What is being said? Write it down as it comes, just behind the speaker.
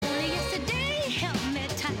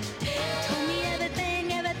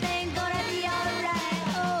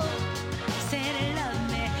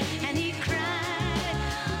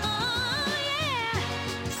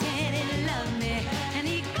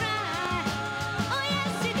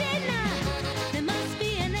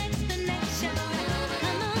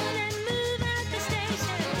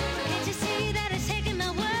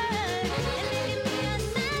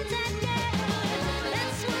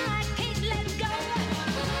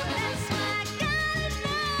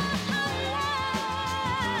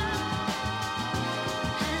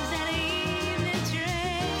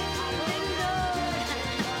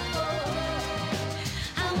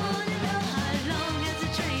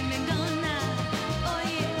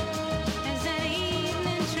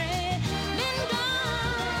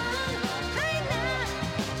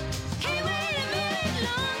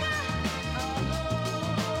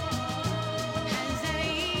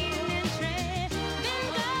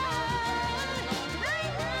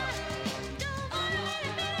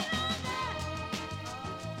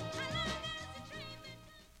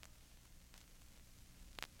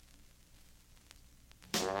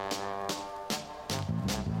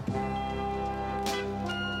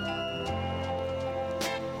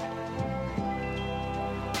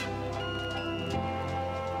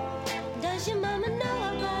mama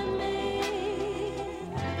know about me?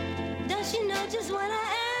 Does she know just what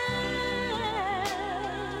I am?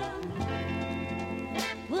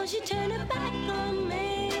 Will she turn her back on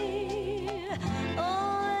me?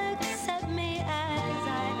 Or accept me as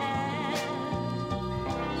I am?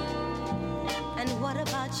 And what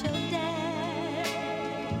about your dad?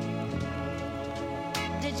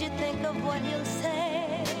 Did you think of what he'll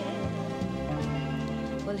say?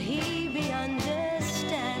 Will he be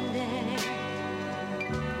understanding?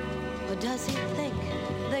 Or does he think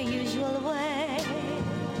the usual way?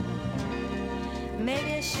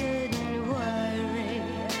 Maybe I shouldn't worry,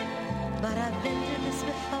 but I've been through this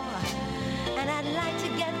before, and I'd like to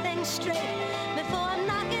get things straight before I'm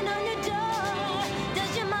knocking on your door.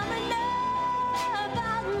 Does your mama know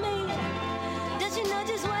about me? Does she know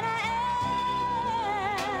just what I am?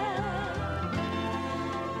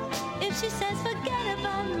 If she says forget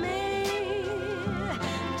about me,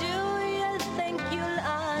 do you think you'll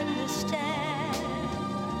understand?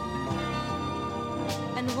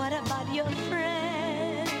 And what about your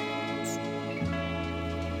friends?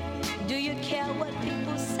 Do you care what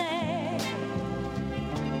people say?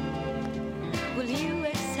 Will you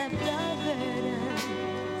accept the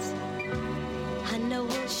burdens I know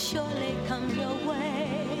will surely come your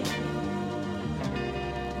way?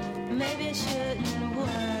 Maybe I shouldn't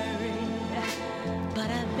worry, but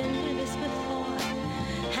I've been through this before,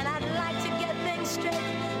 and I'd like to get things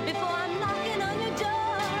straight before I'm knocking on your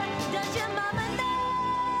door. Does your mama know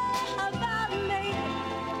about me?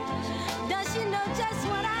 Does she know just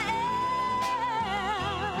what I am?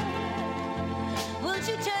 Will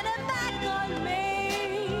she turn her back on me?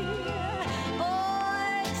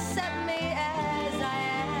 Or accept me as I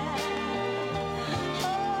am?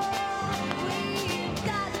 Oh, we've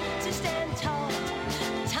got to stand tall.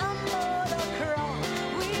 Tall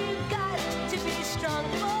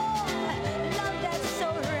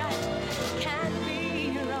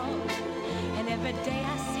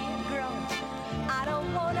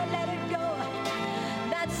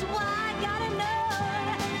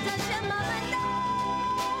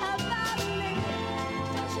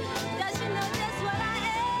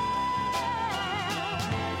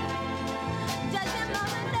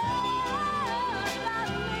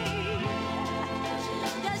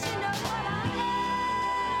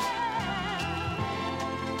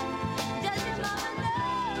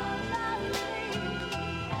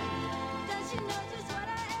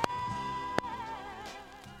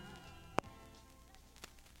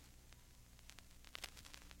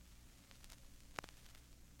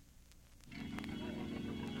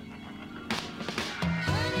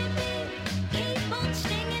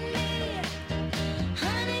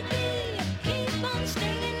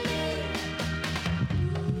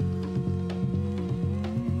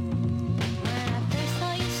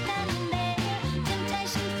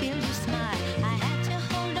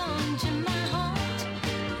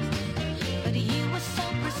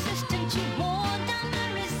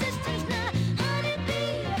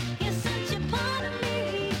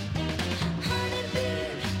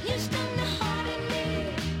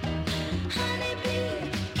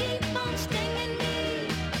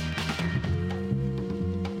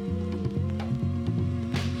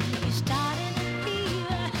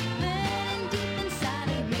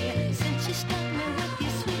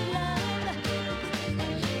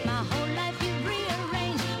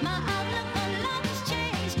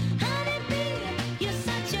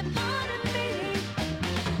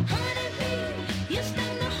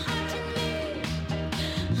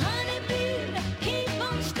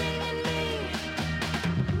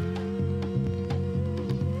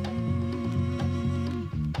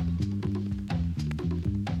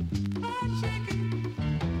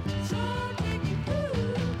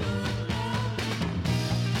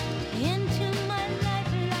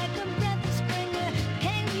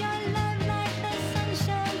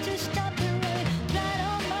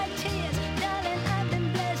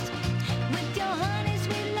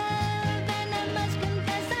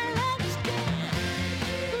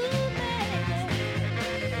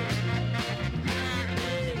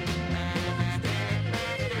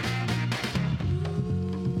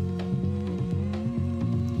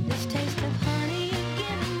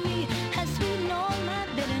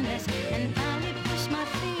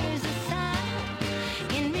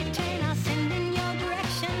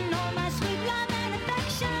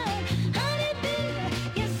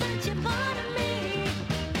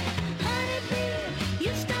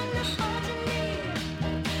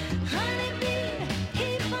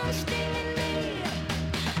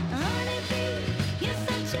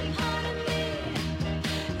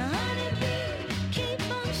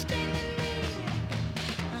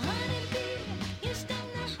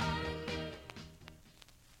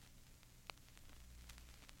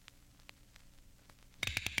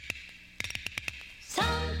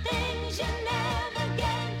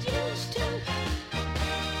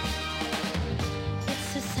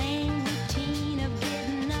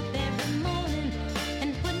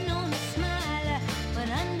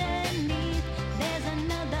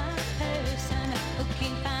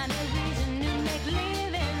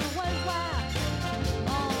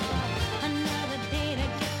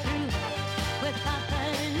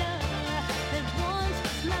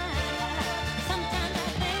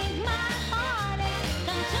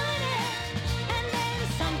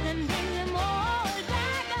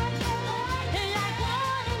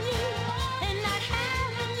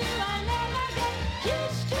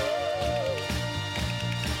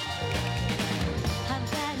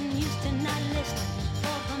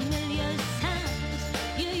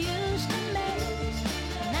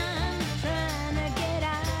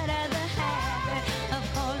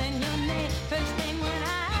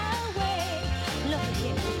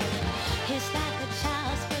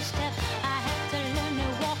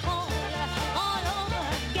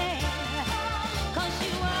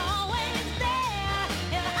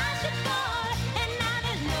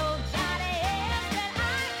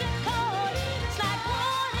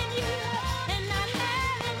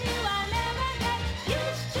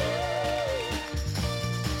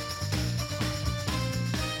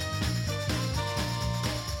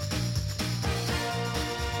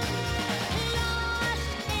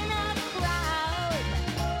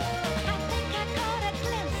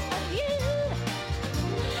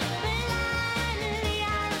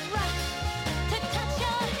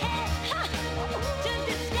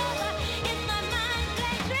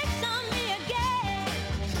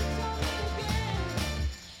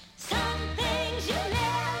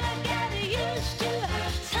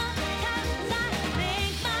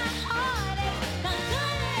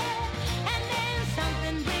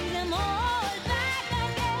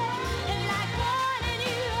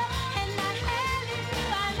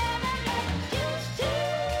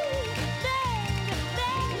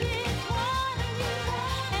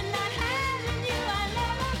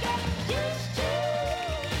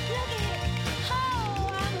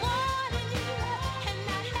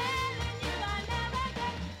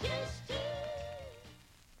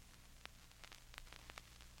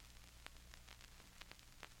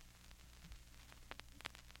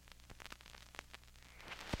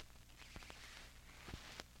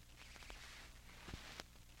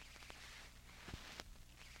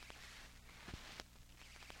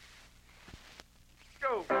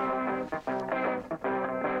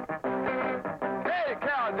Hey,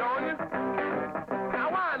 Caledonia. Now,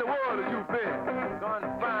 why in the world have you been?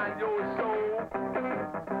 Gonna find your soul.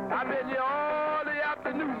 I've been here all the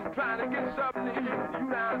afternoon trying to get something to eat. You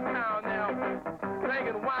downtown now,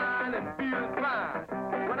 drinking wine and feeling fine.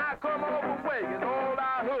 When I come home from work and all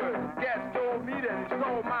I heard, Gas told me that he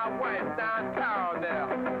saw my wife downtown now,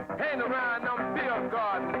 hanging around them beer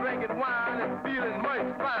gardens, drinking wine and feeling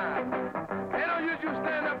much fine. Ain't no use you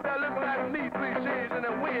stand up there looking like me, 3 shades in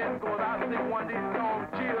the wind, cause I'll take one of these long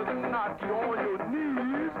chills and knock you on your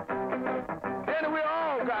knees. Then we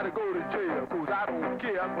all gotta go to jail, cause I don't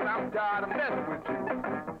care, but I'm tired of messing with you.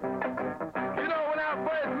 You know, when I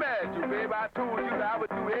first met you, babe, I told you that I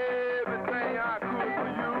would do everything I could for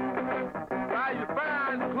you. Buy you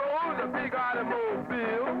fine clothes, a big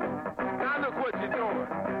automobile. Now look what you're doing.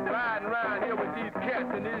 Riding around here with these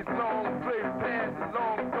cats in these long straight pants and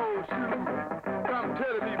long toe shoes. Come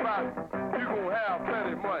telling me about you gonna have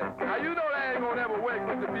plenty of money. Now you know that ain't gonna ever work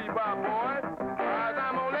with the bebop boy. Cause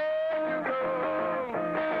I'm gonna let you go.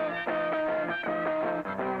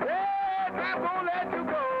 Yes, I'm gonna let you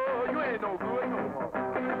go. You ain't no good no more.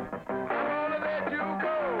 I'm gonna let you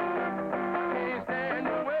go. I can't stand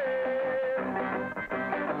your way.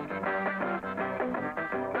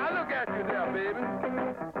 Now look at you there, baby.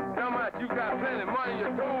 You got plenty of money,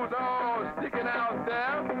 your toes all sticking out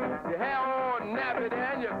there, your hair all nappy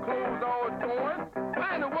and your clothes all torn.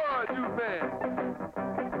 Why in the world you been?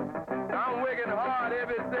 I'm working hard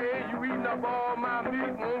every day, you eating up all my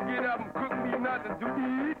meat, won't get up and cook me nothing to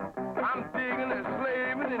eat. I'm digging and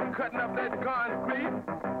slaving and cutting up that concrete.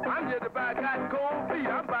 I'm just about got cold feet,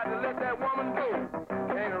 I'm about to let that woman go.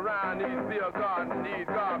 Hang around these beer gardens, these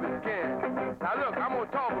garbage cans. Now look, I'm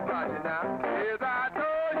gonna talk about you now. As I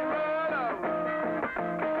told you, brother.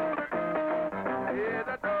 As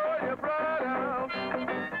I told you, brother.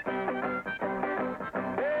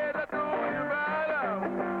 As I told you, brother.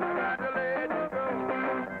 I got to let you go.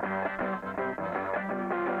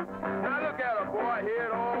 Now look at her, boy,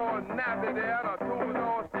 head all nappy there, and her toes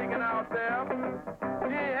all sticking out there.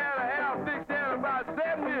 She ain't had her hair fixed in about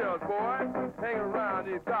 7 years, boy. Hanging around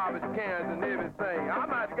these garbage cans and everything. I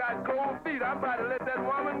might have got cold feet. I'm about to let that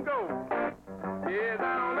woman go. Yes, I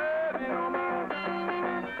don't love you no more.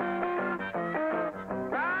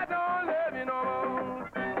 I don't love you no more.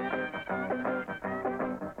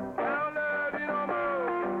 I don't love you no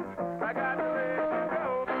more. I got to let you go.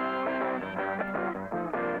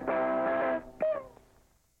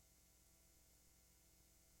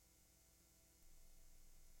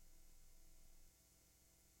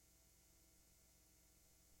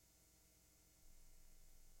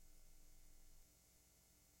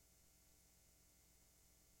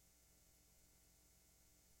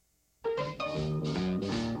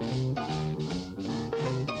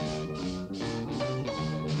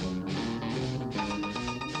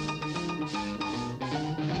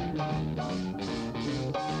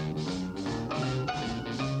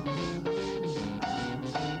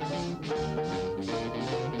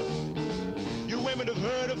 Women have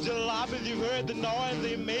heard of jalopies, you've heard the noise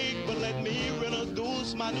they make, but let me introduce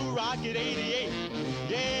my new Rocket 88.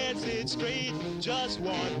 Yes, it's straight, just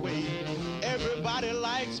one way. Everybody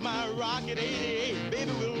likes my Rocket 88.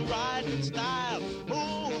 Baby, we'll ride in style,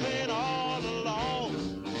 moving all along.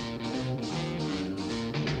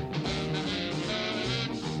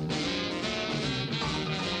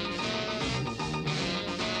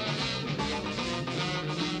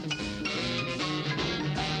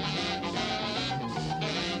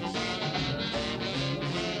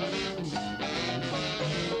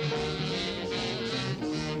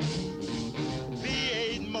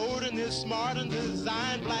 Smart and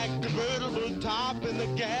designed, black convertible top, and the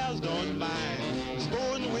gals don't mind.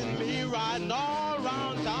 Sporting with me, riding all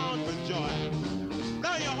around town for joy.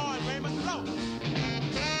 Blow your horn, Raymond, blow.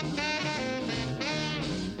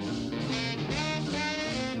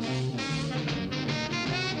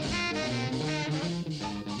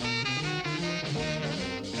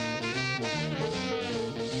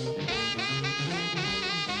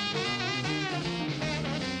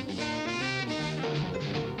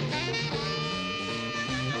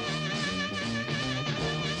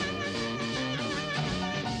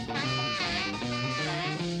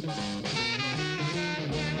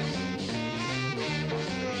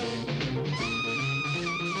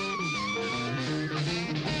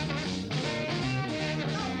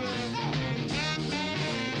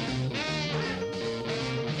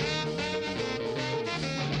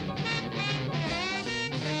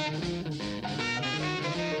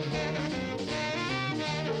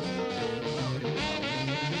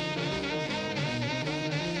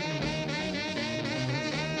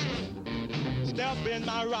 In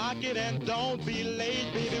my rocket and don't be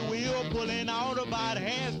late, baby. We're pulling out about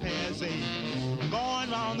 8:30.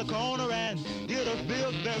 Going round the corner and get a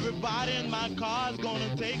fifth. Everybody in my car's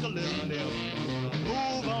gonna take a little nip.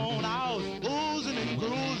 Move on out, oozing and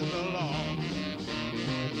cruising along.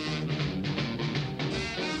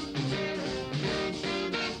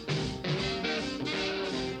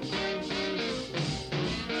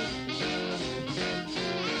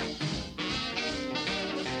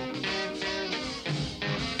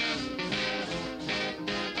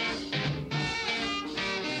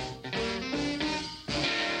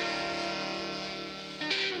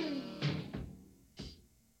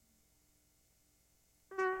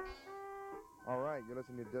 You're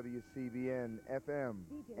listening to WCBN FM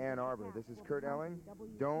Ann Arbor. This is Kurt Elling.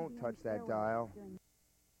 Don't touch that dial.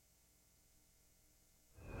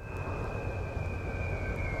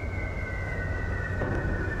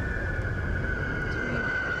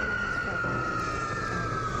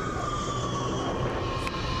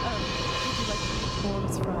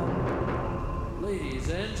 Ladies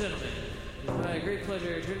and gentlemen, it is my great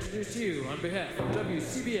pleasure to introduce to you on behalf of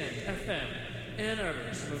WCBN FM Ann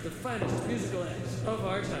Arbor, some of the finest musical acts of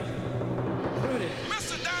our time. Including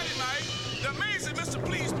Mr. Dynamite, the amazing Mr.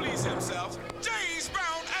 Please Please himself, James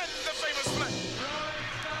Brown, and the famous Flint.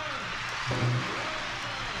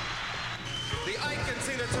 The Ike and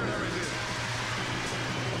Tina Turner Review.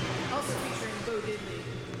 Also featuring Bo Diddley,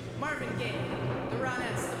 Marvin Gaye, the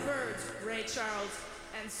Ronettes, the Byrds, Ray Charles,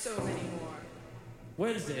 and so many more.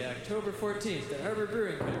 Wednesday, October 14th at Harbor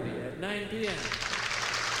Brewing Company at 9 p.m.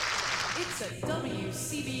 It's a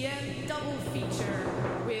WCBN double feature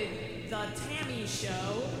with The Tammy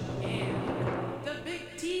Show and The Big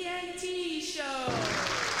TNT Show.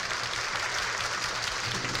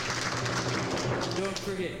 Don't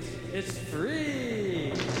forget, it's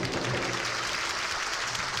free!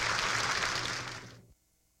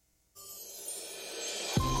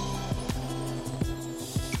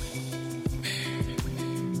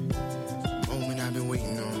 Moment I've been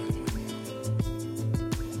waiting on.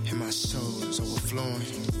 And my soul is overflowing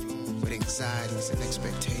with anxieties and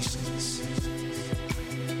expectations,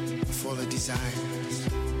 full of desires.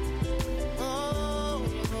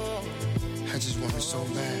 I just want it so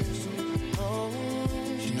bad,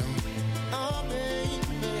 you know.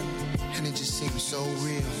 And it just seems so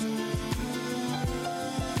real.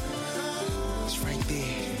 It's right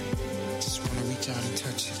there. Just want to reach out and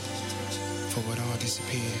touch it for what all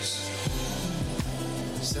disappears.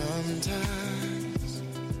 Sometimes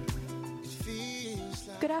it feels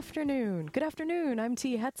like... Good afternoon. Good afternoon. I'm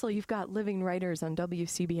T. Hetzel. You've got Living Writers on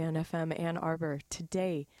WCBN FM Ann Arbor.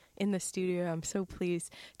 Today in the studio, I'm so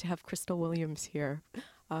pleased to have Crystal Williams here.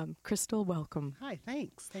 Crystal, welcome. Hi,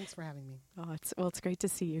 thanks. Thanks for having me. Oh, it's great to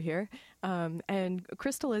see you here. And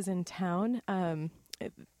Crystal is in town, a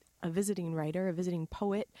visiting writer, a visiting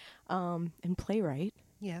poet, and playwright.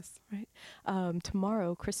 Yes. Right.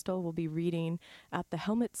 Tomorrow, Crystal will be reading at the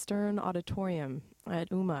Helmut Stern Auditorium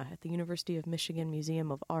at UMA at the University of Michigan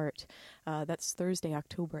Museum of Art. That's Thursday,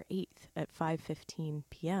 October 8th at 5:15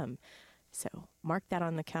 p.m. So mark that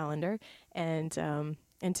on the calendar. And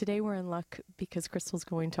today we're in luck because Crystal's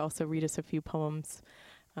going to also read us a few poems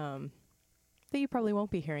that you probably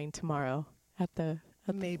won't be hearing tomorrow at the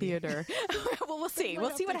theater. Well, we'll see.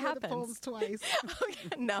 We'll see what happens. The poems twice.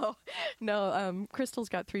 No. Crystal's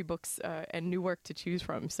got 3 books and new work to choose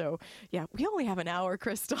from. So yeah, we only have an hour,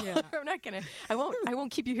 Crystal. Yeah. I'm not gonna. I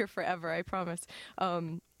won't keep you here forever. I promise.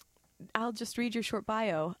 I'll just read your short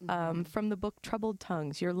bio from the book Troubled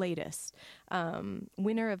Tongues, your latest.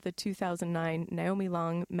 Winner of the 2009 Naomi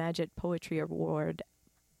Long Madget Poetry Award,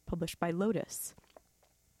 published by Lotus.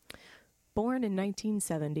 Born in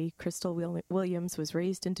 1970, Crystal Williams was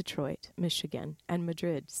raised in Detroit, Michigan, and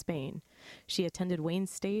Madrid, Spain. She attended Wayne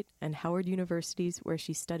State and Howard Universities, where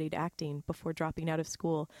she studied acting before dropping out of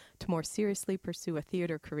school to more seriously pursue a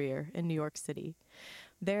theater career in New York City.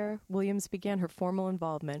 There, Williams began her formal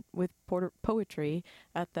involvement with poetry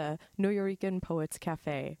at the Nuyorican Poets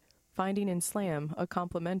Cafe, finding in slam a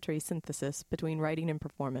complementary synthesis between writing and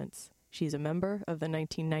performance. She's a member of the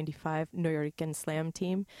 1995 Nuyorican Slam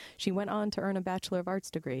team. She went on to earn a Bachelor of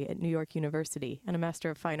Arts degree at New York University and a Master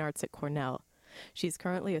of Fine Arts at Cornell. She's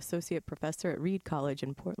currently Associate Professor at Reed College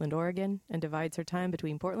in Portland, Oregon, and divides her time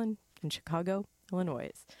between Portland and Chicago,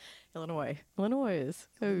 Illinois. Illinois.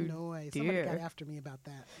 Somebody dear. got after me about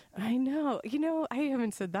that. I know. I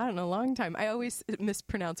haven't said that in a long time. I always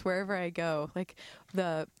mispronounce wherever I go, like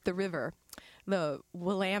the river. The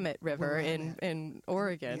Willamette River in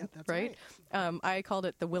Oregon, Yep, that's right? I called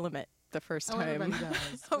it the Willamette the first time. Everybody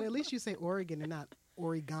does. Well, at least you say Oregon and not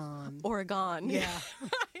Oregon. Oregon. Yeah.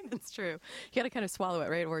 That's true. You got to kind of swallow it,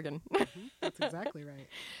 right? Oregon. That's exactly right.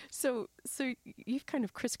 So you've kind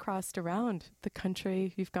of crisscrossed around the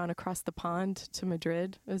country. You've gone across the pond to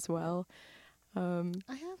Madrid as well. I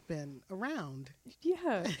have been around.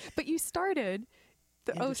 Yeah. But you started,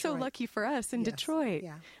 so lucky for us, in Detroit.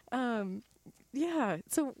 Yeah. Yeah.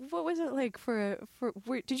 So what was it like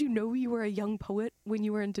did you know you were a young poet when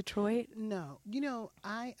you were in Detroit? No.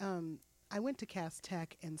 I went to Cass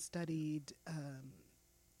Tech and studied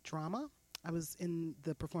drama. I was in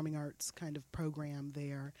the performing arts kind of program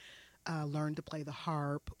there. Learned to play the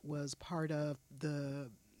harp, was part of I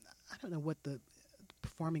don't know what the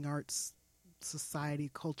performing arts society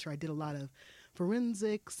culture. I did a lot of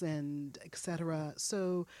forensics and et cetera.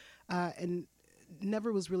 So, and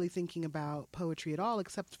never was really thinking about poetry at all,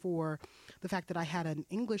 except for the fact that I had an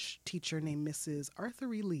English teacher named Mrs.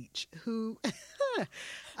 Arthur E. Leach, who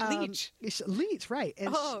Leach, right?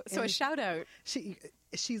 And a shout out.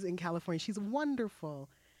 She's in California. She's wonderful,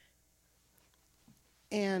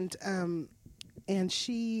 and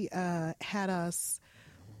she had us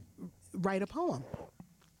write a poem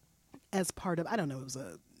as part of, I don't know, it was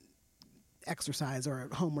a exercise or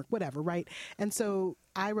homework, whatever, right? And so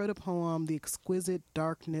I wrote a poem, The exquisite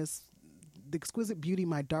beauty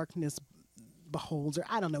my darkness beholds, or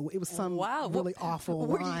I don't know, it was some really awful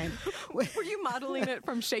line. Were you modeling it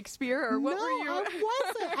from Shakespeare, or what were you? No, I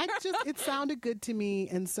wasn't. It sounded good to me,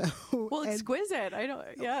 and so exquisite. I don't.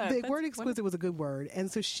 Yeah, the word exquisite was a good word,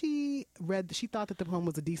 and so she thought that the poem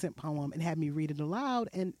was a decent poem and had me read it aloud.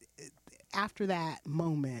 And after that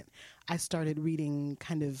moment, I started reading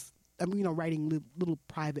writing little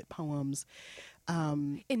private poems.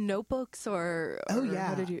 In notebooks or yeah.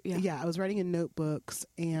 How did you, I was writing in notebooks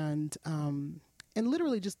and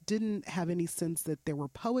literally just didn't have any sense that there were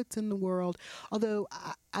poets in the world. Although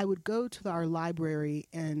I would go to our library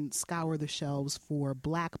and scour the shelves for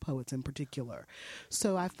Black poets in particular.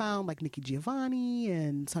 So I found like Nikki Giovanni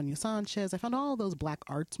and Sonia Sanchez. I found all those Black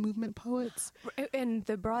arts movement poets. And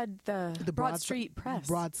the Broad Street Press.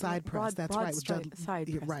 Broadside Press, that's right. Press.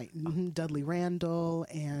 Right. Mm-hmm. Dudley Randall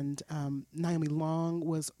and Naomi Long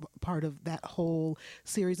was part of that whole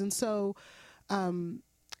series. And so... and,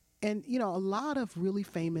 a lot of really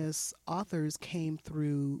famous authors came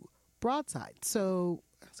through Broadside. So,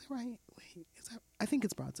 is that right? I think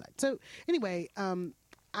it's Broadside. So, anyway,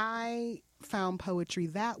 I found poetry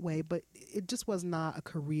that way, but it just was not a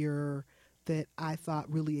career that I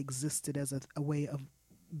thought really existed as a way of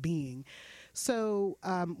being. So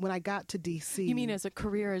when I got to D.C. You mean as a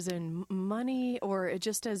career, as in money, or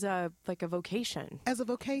just as a vocation? As a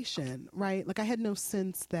vocation, right? Like I had no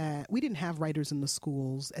sense that we didn't have writers in the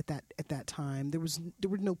schools at that time. There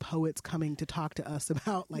were no poets coming to talk to us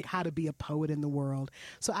about like how to be a poet in the world.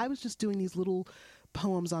 So I was just doing these little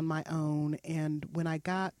poems on my own. And when I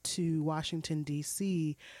got to Washington,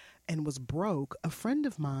 D.C., and was broke, a friend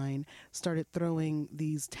of mine started throwing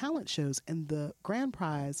these talent shows, and the grand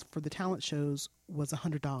prize for the talent shows was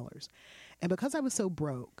 $100. And because I was so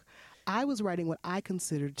broke, I was writing what I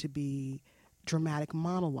considered to be dramatic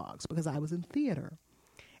monologues because I was in theater.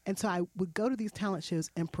 And so I would go to these talent shows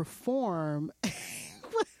and perform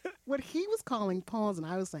what he was calling poems, and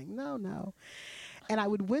I was saying, no. And I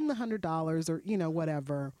would win the $100 or,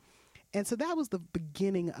 whatever. And so that was the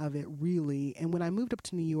beginning of it, really. And when I moved up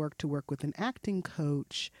to New York to work with an acting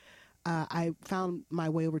coach, I found my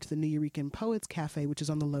way over to the Nuyorican Poets Cafe, which is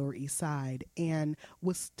on the Lower East Side, and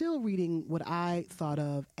was still reading what I thought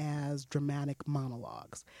of as dramatic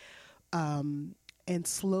monologues. And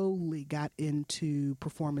slowly got into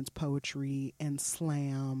performance poetry and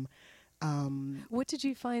slam. What did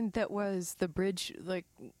you find that was the bridge? Like,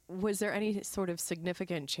 was there any sort of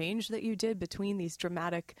significant change that you did between these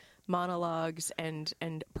dramatic monologues and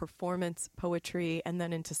performance poetry and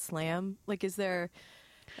then into slam? Like, is there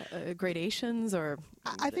gradations or?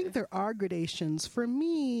 I think there are gradations. For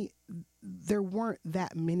me, there weren't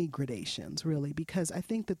that many gradations, really, because I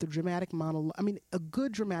think that the dramatic monologue, a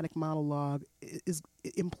good dramatic monologue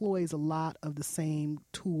employs a lot of the same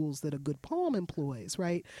tools that a good poem employs,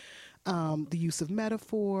 right? The use of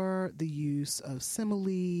metaphor, the use of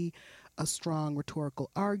simile, a strong rhetorical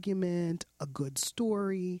argument, a good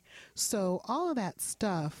story. So all of that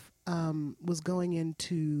stuff was going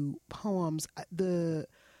into poems. The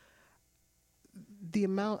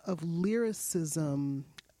amount of lyricism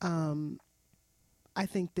I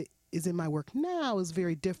think that is in my work now is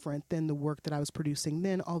very different than the work that I was producing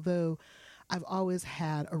then, although I've always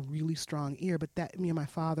had a really strong ear. But my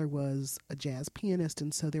father was a jazz pianist,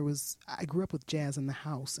 and so I grew up with jazz in the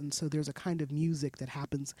house, and so there's a kind of music that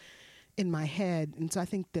happens in my head, and so I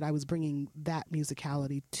think that I was bringing that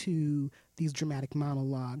musicality to these dramatic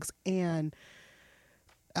monologues. And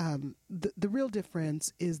the real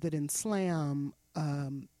difference is that in slam,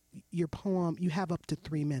 your poem, you have up to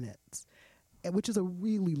 3 minutes, which is a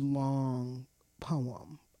really long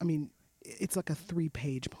poem. It's like a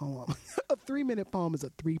 3-page poem. A 3-minute poem is a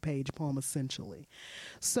 3-page poem, essentially.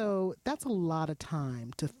 So that's a lot of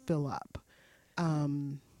time to fill up.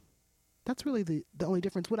 That's really the only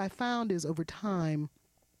difference. What I found is over time,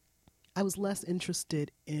 I was less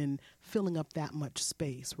interested in filling up that much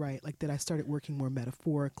space, right? Like that I started working more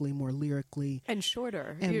metaphorically, more lyrically. And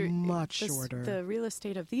shorter. And much shorter. The real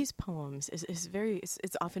estate of these poems is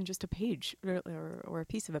it's often just a page or a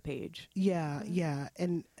piece of a page. Yeah.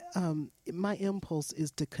 And my impulse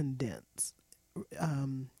is to condense,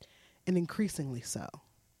 and increasingly so.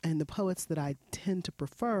 And the poets that I tend to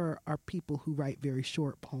prefer are people who write very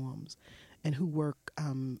short poems and who work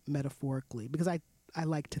metaphorically, because I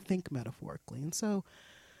like to think metaphorically. And so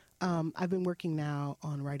I've been working now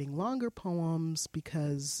on writing longer poems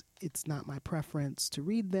because it's not my preference to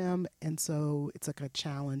read them. And so it's like a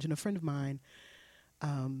challenge. And a friend of mine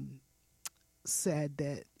said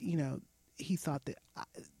that, he thought that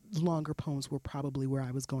longer poems were probably where I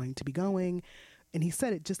was going to be going. And he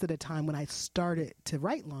said it just at a time when I started to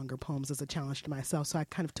write longer poems as a challenge to myself. So I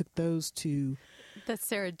kind of took those two. The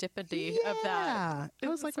serendipity of that. I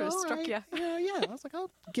was like, sort of struck you. Yeah. I was like,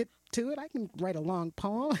 I'll get to it. I can write a long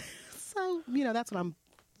poem. So, that's what I'm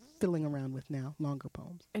fiddling around with now, longer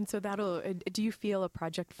poems. And so do you feel a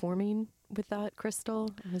project forming with that,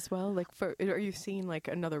 Crystal, as well? Like, are you seeing like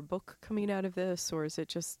another book coming out of this, or is it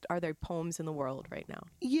just, are there poems in the world right now?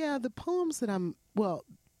 Yeah, the poems that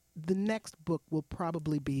the next book will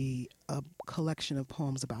probably be a collection of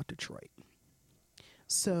poems about Detroit.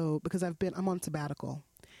 So, because I'm on sabbatical,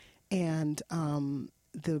 and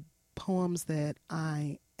the poems that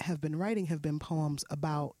I have been writing have been poems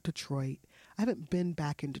about Detroit. I haven't been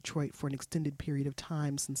back in Detroit for an extended period of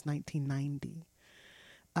time since 1990.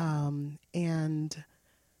 And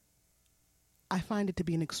I find it to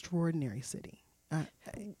be an extraordinary city.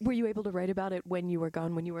 Were you able to write about it when you were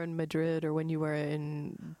gone, when you were in Madrid, or when you were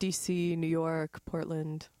in D.C., New York,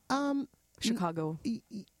 Portland, Chicago?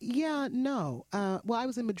 No. Well, I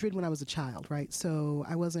was in Madrid when I was a child, right? So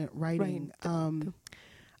I wasn't writing. Right.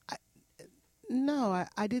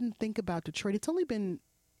 I didn't think about Detroit. It's only been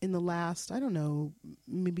in the last, I don't know,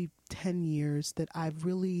 maybe 10 years that I've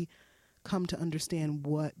really come to understand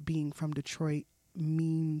what being from Detroit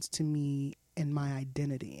means to me and my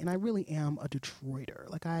identity. And I really am a Detroiter.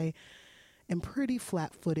 Like, I am pretty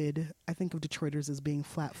flat-footed. I think of Detroiters as being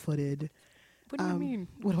flat-footed. What do you mean?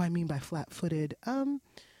 What do I mean by flat-footed?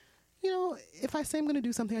 If I say I'm going to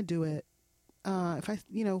do something, I do it. If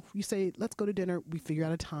you say, let's go to dinner, we figure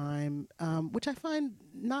out a time, which I find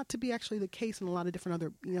not to be actually the case in a lot of different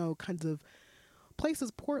other, kinds of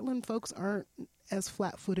places. Portland folks aren't as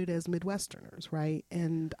flat-footed as Midwesterners, right?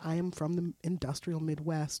 And I am from the industrial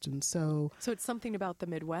Midwest, and so... So it's something about the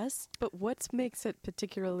Midwest, but what makes it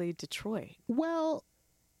particularly Detroit? Well,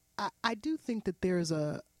 I do think that there's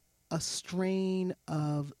a strain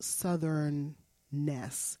of Southern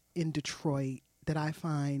ness in Detroit that I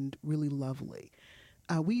find really lovely.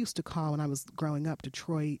 We used to call, when I was growing up,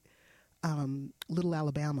 Detroit Little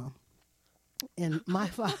Alabama. And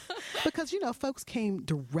because, folks came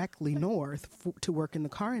directly north to work in the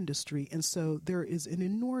car industry. And so there is an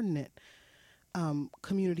inordinate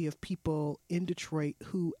community of people in Detroit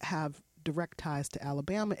who have direct ties to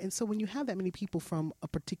Alabama. And so when you have that many people from a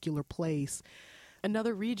particular place,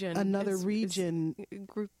 another region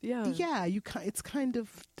group, it's kind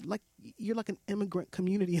of like you're like an immigrant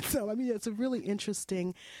community. And so it's a really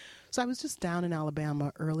interesting. So I was just down in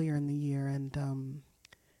Alabama earlier in the year, and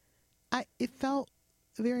it felt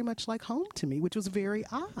very much like home to me, which was very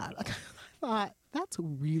odd. I thought, that's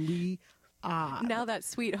really odd. Now that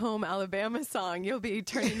Sweet Home Alabama song, you'll be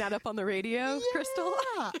turning that up on the radio, Crystal?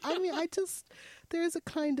 Yeah. There's a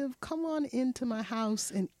kind of come on into my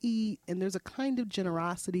house and eat, and there's a kind of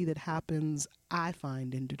generosity that happens, I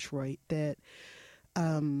find, in Detroit that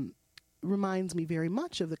reminds me very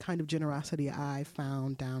much of the kind of generosity I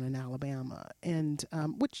found down in Alabama, and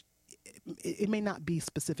which it may not be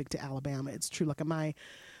specific to Alabama. It's true. Like, my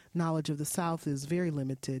knowledge of the South is very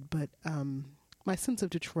limited, but my sense of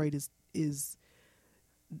Detroit is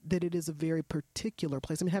that it is a very particular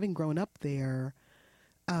place. Having grown up there,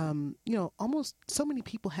 almost so many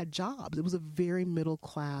people had jobs. It was a very middle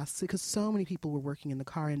class, because so many people were working in the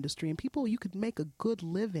car industry, and you could make a good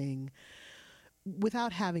living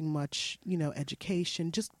without having much,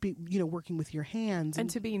 education, just working with your hands. And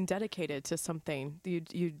to being dedicated to something.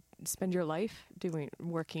 You spend your life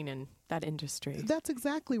working in that industry. That's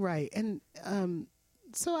exactly right. And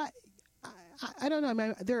so I don't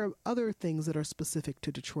know. There are other things that are specific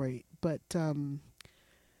to Detroit, but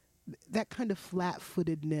that kind of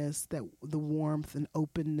flat-footedness, the warmth and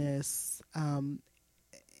openness, and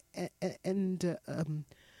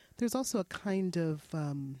there's also a kind of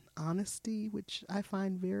honesty, which I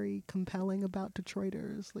find very compelling about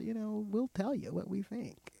Detroiters. We'll tell you what we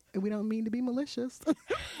think. We don't mean to be malicious,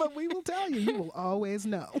 but we will tell you. You will always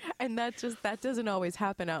know. And that doesn't always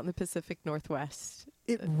happen out in the Pacific Northwest.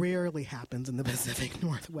 It rarely happens in the Pacific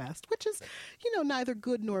Northwest, which is, neither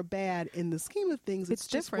good nor bad in the scheme of things. It's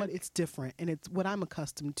just different. It's different. And it's what I'm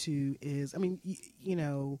accustomed to is,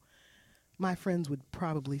 my friends would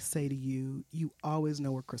probably say to you, you always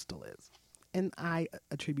know where Crystal is. And I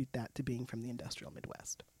attribute that to being from the industrial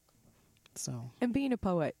Midwest. So. And being a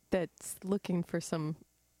poet that's looking for some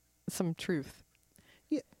truth.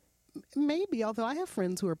 Yeah, maybe, although I have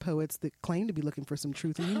friends who are poets that claim to be looking for some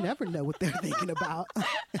truth, and you never know what they're thinking about.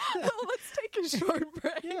 Let's take a short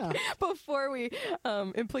break before we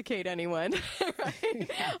implicate anyone. Right?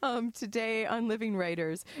 Today on Living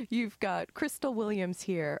Writers, you've got Crystal Williams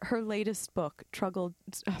here. Her latest book, Troubled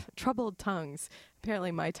Tongues.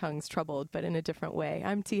 Apparently my tongue's troubled, but in a different way.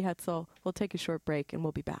 I'm T. Hetzel. We'll take a short break, and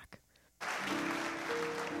we'll be back.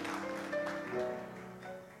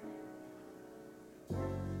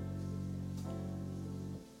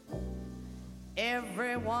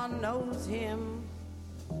 Everyone knows him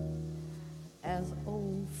as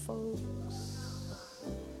old folks,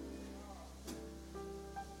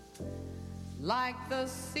 like the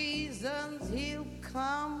seasons he'll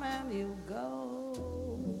come and he'll go,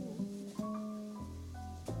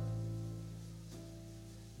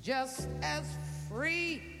 just as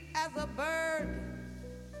free as a bird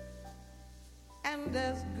and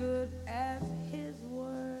as good as his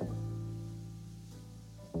word.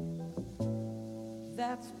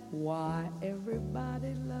 That's why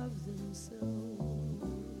everybody loves him so.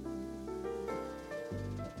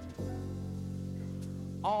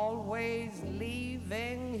 Always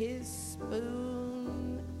leaving his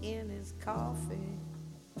spoon in his coffee,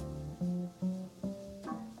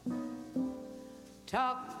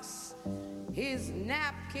 tucks his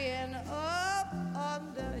napkin up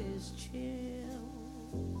under his chin,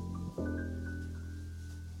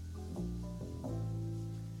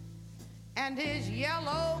 and his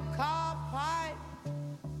yellow car pipe,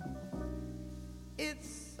 it's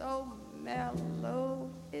so mellow,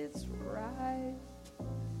 it's right.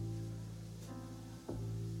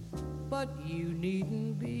 But you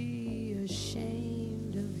needn't be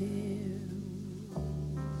ashamed of him.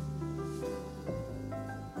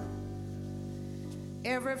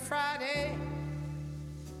 Every Friday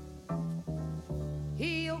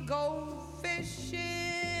he'll go fishing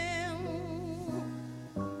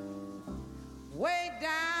way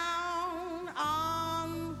down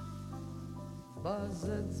on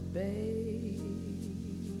Buzzards Bay.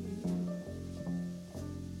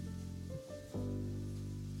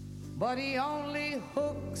 But he only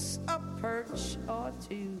hooks a perch or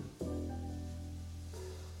two.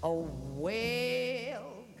 A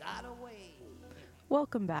whale got away.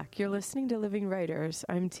 Welcome back. You're listening to Living Writers.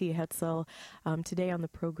 I'm T. Hetzel. Today on the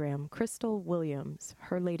program, Crystal Williams,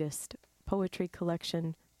 her latest poetry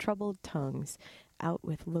collection, Troubled Tongues, out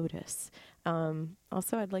with Lotus.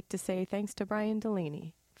 Also, I'd like to say thanks to Brian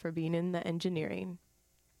Delaney for being in the engineering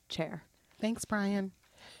chair. Thanks, Brian.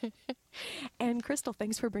 And Crystal,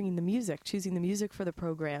 thanks for bringing the music, choosing the music for the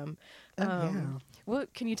program. Yeah.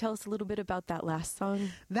 What can you tell us a little bit about that last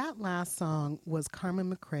song? That last song was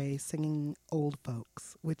Carmen McRae singing Old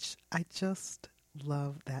Folks, which I just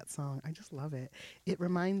love that song. I just love it. It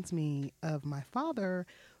reminds me of my father,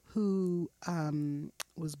 who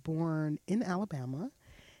was born in Alabama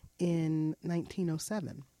in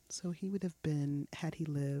 1907. So he would have been, had he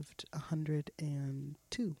lived,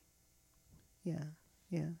 102. Yeah.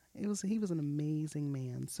 He was an amazing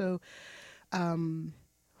man. So,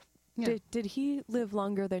 yeah. Did he live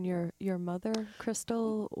longer than your mother,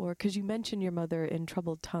 Crystal? Or because you mentioned your mother in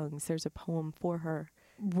Troubled Tongues, there's a poem for her.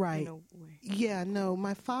 Right. Yeah, no,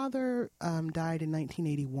 my father died in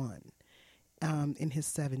 1981 in his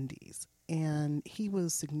 70s. And he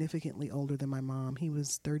was significantly older than my mom. He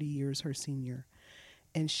was 30 years her senior.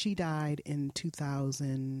 And she died in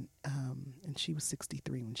 2000, and she was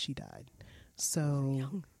 63 when she died. So,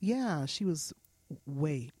 young. Yeah, she was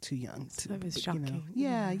way too young. That was shocking.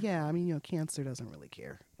 Yeah. I mean, cancer doesn't really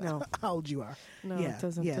care how old you are. No, it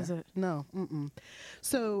doesn't, does it? No.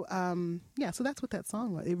 So, so that's what that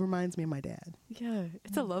song was. It reminds me of my dad. Yeah,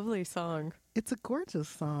 it's a lovely song. It's a gorgeous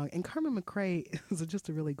song. And Carmen McRae is just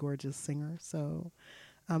a really gorgeous singer. So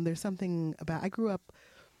there's something about, I grew up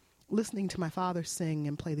listening to my father sing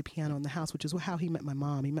and play the piano in the house, which is how he met my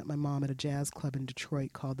mom. He met my mom at a jazz club in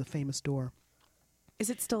Detroit called the Famous Door. Is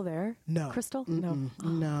it still there? No. Crystal? No.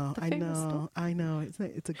 No. The Famous Door? I know.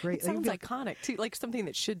 It's a great... It sounds iconic, too, like something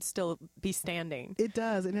that should still be standing. It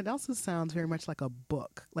does, and it also sounds very much like a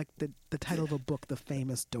book, like the title of a book, The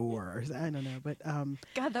Famous Door. I don't know, but...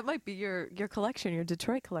 God, that might be your collection, your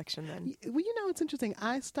Detroit collection, then. Well, it's interesting.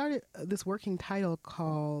 I started this working title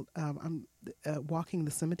called Walking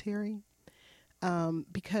the Cemetery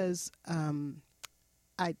because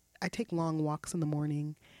I take long walks in the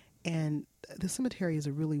morning, and the cemetery is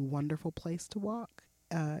a really wonderful place to walk.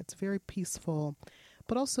 It's very peaceful,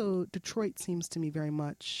 but also Detroit seems to me very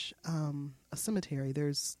much a cemetery.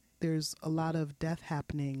 There's a lot of death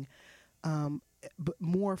happening, but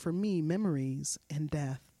more for me, memories and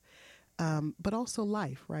death, but also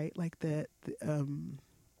life, right? Like that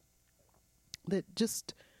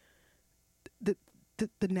just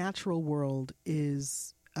the natural world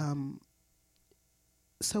is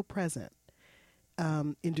so present.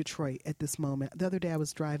 In Detroit at this moment. The other day I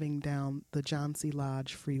was driving down the John C.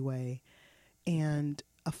 Lodge freeway, and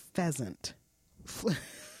a pheasant flew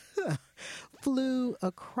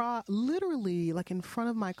across, literally like in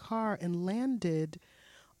front of my car, and landed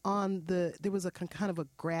on there was a kind of a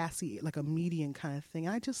grassy, like a median kind of thing.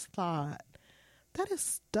 I just thought, that is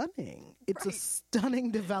stunning. It's a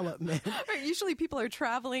stunning development. Right. Usually people are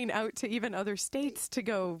traveling out to even other states to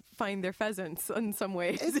go find their pheasants in some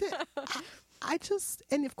ways.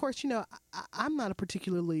 And of course, I'm not a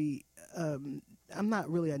particularly, I'm not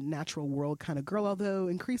really a natural world kind of girl, although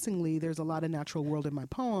increasingly there's a lot of natural world in my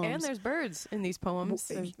poems. And there's birds in these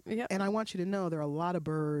poems. Yep. And I want you to know there are a lot of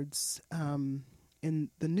birds in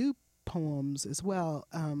the new poems as well,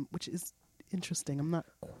 which is interesting. I'm not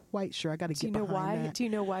quite sure. I got to get behind that. Do you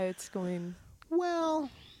know why it's going?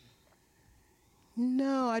 Well,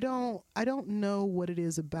 no, I don't know what it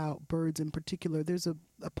is about birds in particular. There's a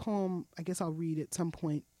poem, I guess I'll read at some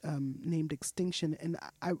point, named Extinction, and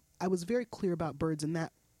I was very clear about birds in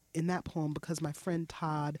that poem because my friend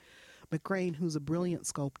Todd McGrain, who's a brilliant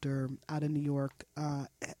sculptor out of New York,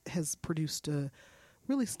 has produced a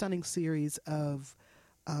really stunning series of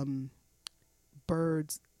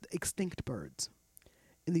birds, extinct birds,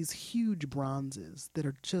 in these huge bronzes that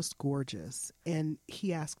are just gorgeous. And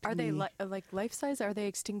he asked me... Are they like life-size? Are they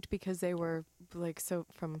extinct because they were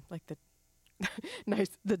from the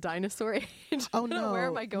the dinosaur age? Oh, no. Where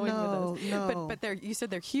am I going with this? No. But you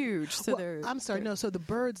said they're huge. So I'm sorry. No, so the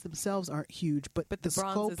birds themselves aren't huge, but the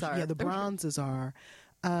bronzes are. Yeah, the bronzes are.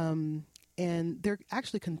 And they're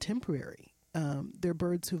actually contemporary. They're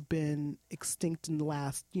birds who've been extinct in the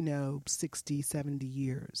last, 60, 70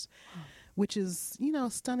 years. Which is,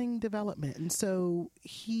 stunning development. And so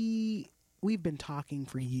we've been talking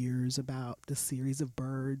for years about this series of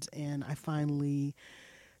birds, and I finally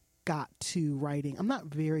got to writing. I'm not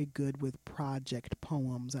very good with project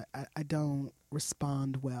poems. I don't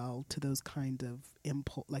respond well to those kind of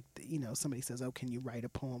impulse, like, somebody says, oh, can you write a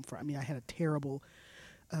poem for, I had a terrible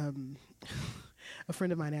a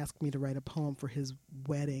friend of mine asked me to write a poem for his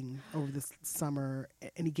wedding over this summer,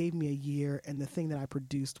 and he gave me a year, and the thing that I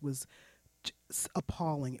produced was just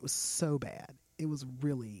appalling. It was so bad. It was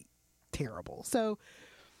really terrible. So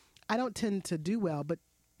I don't tend to do well, but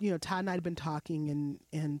Todd and I had been talking,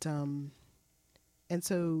 and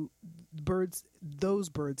so those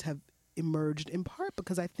birds have emerged in part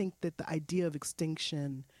because I think that the idea of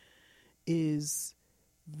extinction is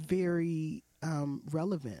very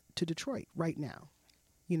relevant to Detroit right now.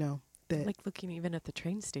 That like looking even at the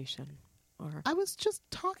train station. Or I was just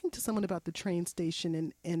talking to someone about the train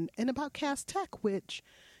station and about Cass Tech, which,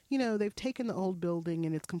 they've taken the old building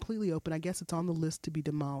and it's completely open. I guess it's on the list to be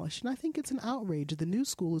demolished. And I think it's an outrage. The new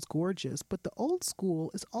school is gorgeous, but the old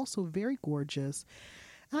school is also very gorgeous.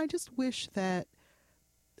 And I just wish that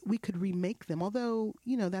we could remake them. Although,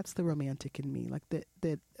 that's the romantic in me. Like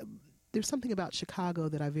that there's something about Chicago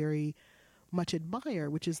that I very much admire,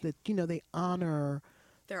 which is that, they honor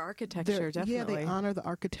their architecture, definitely. Yeah, they honor the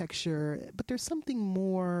architecture. But there's something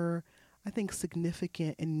more, I think,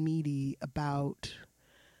 significant and meaty about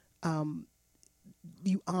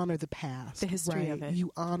you honor the past. The history of it.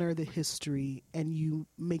 You honor the history and you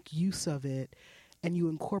make use of it and you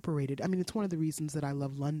incorporate it. I mean, it's one of the reasons that I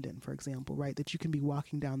love London, for example, right? That you can be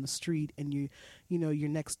walking down the street and you're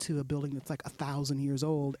next to a building that's like 1,000 years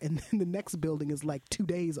old, and then the next building is like 2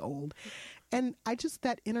 days old. And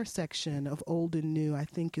that intersection of old and new, I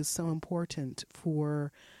think, is so important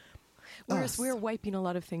for Whereas we're wiping a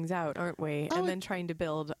lot of things out, aren't we? And then trying to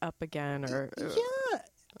build up again. Yeah.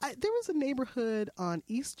 There was a neighborhood on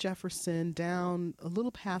East Jefferson down a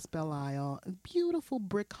little past Belle Isle, beautiful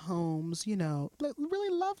brick homes, really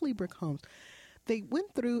lovely brick homes. They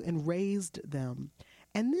went through and razed them,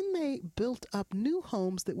 and then they built up new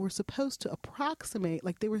homes that were supposed to approximate,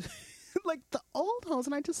 like they were like the old homes.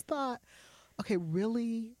 And I just thought, okay,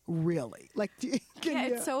 really? Like,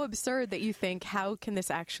 it's so absurd that you think, how can this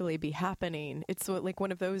actually be happening? It's like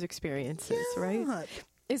one of those experiences, right?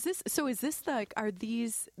 Is this like, are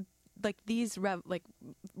these like these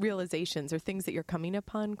realizations or things that you're coming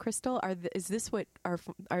upon, Crystal? Is this what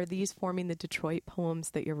are these forming the Detroit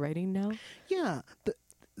poems that you're writing now? Yeah,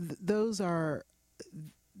 those are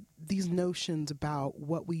these notions about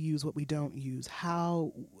what we use, what we don't use,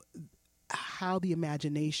 how the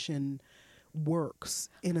imagination works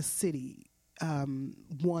in a city,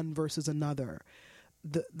 one versus another.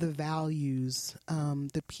 The values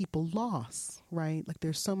that people lost, right? Like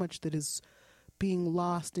there's so much that is being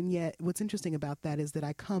lost, and yet what's interesting about that is that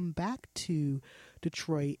I come back to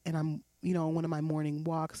Detroit and I'm, on one of my morning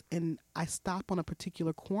walks, and I stop on a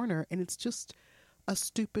particular corner and it's just a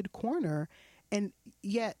stupid corner, and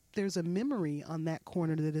yet there's a memory on that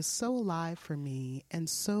corner that is so alive for me and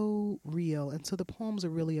so real. And so the poems are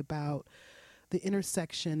really about the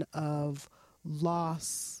intersection of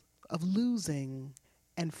loss, of losing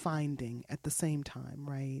and finding at the same time,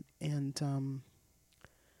 right? And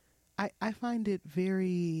I find it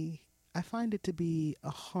to be a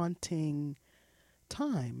haunting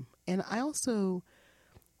time. And I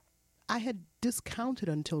had discounted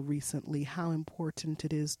until recently how important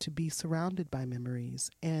it is to be surrounded by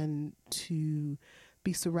memories and to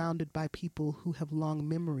be surrounded by people who have long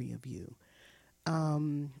memory of you.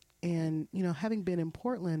 And, having been in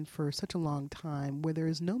Portland for such a long time where there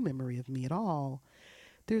is no memory of me at all,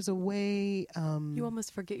 there's a way... you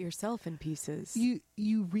almost forget yourself in pieces.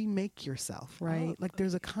 You remake yourself, right? Oh, like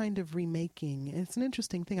there's a kind of remaking. And it's an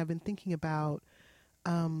interesting thing. I've been thinking about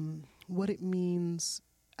what it means.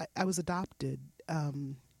 I was adopted.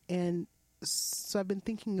 And so I've been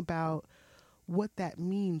thinking about what that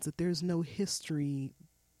means, that there's no history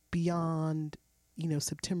beyond...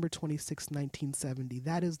 September 26, 1970.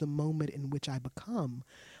 That is the moment in which I become.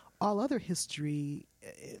 All other history,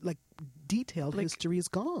 like detailed history, is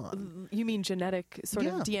gone. You mean genetic sort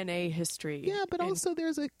of DNA history? Yeah, but also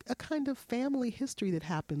there's a kind of family history that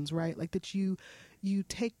happens, right? Like that you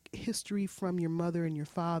take history from your mother and your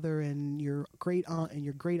father and your great aunt and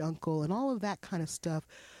your great uncle, and all of that kind of stuff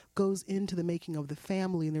goes into the making of the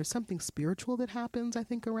family. And there's something spiritual that happens, I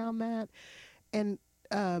think, around that. And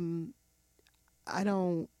I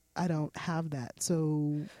don't have that.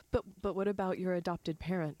 So, but what about your adopted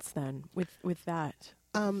parents then? With that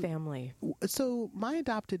family. So my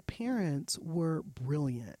adopted parents were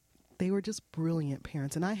brilliant. They were just brilliant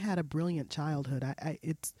parents, and I had a brilliant childhood. I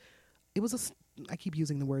keep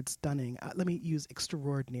using the word stunning. Let me use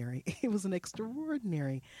extraordinary. It was an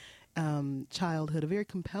extraordinary childhood, a very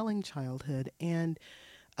compelling childhood, and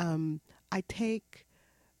I take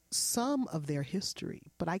some of their history,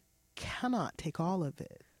 but I cannot take all of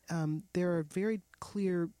it. There are very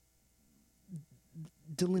clear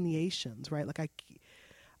delineations, right? Like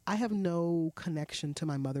I have no connection to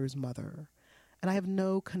my mother's mother, and I have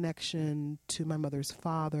no connection to my mother's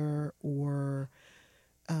father, or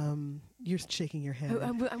you're shaking your head.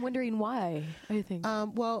 I'm wondering why, I think.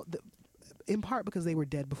 Well, in part because they were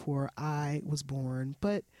dead before I was born,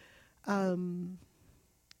 but I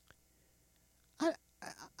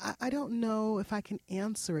don't know if I can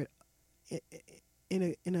answer it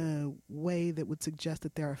in a way that would suggest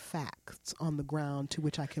that there are facts on the ground to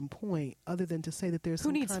which I can point, other than to say that there's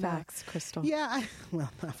Who needs facts, Crystal? Yeah, well,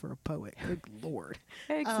 not for a poet. Good Lord.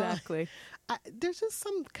 Exactly. There's just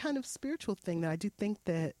some kind of spiritual thing that I do think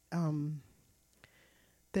that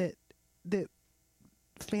that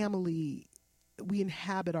family, we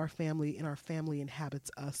inhabit our family, and our family inhabits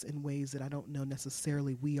us in ways that I don't know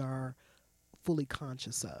necessarily we are fully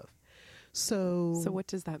conscious of. So what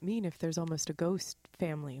does that mean if there's almost a ghost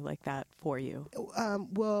family like that for you?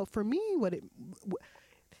 Well, for me,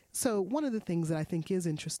 so one of the things that I think is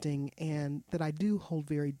interesting and that I do hold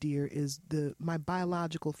very dear is my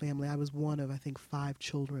biological family. I was one of, I think, 5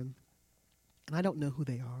 children, and I don't know who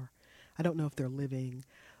they are. I don't know if they're living,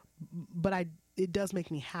 but it does make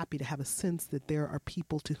me happy to have a sense that there are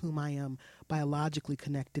people to whom I am biologically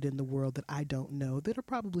connected in the world that I don't know, that are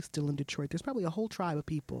probably still in Detroit. There's probably a whole tribe of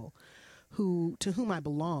people to whom I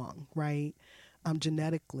belong, right?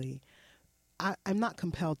 Genetically. I'm not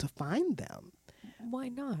compelled to find them. Why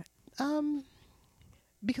not?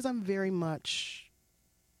 Because I'm very much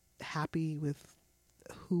happy with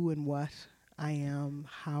who and what I am,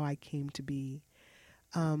 how I came to be.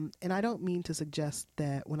 And I don't mean to suggest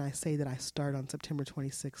that when I say that I start on September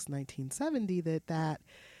 26, 1970,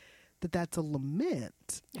 that's a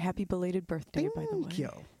lament. Happy belated birthday, by the way. Thank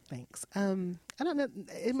you. Thanks. I don't know.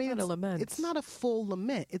 It's not a lament. It's not a full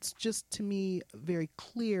lament. It's just, to me, very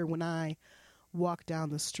clear when I walk down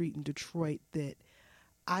the street in Detroit that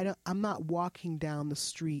I'm not walking down the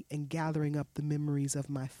street and gathering up the memories of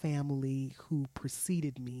my family who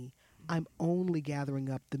preceded me. I'm only gathering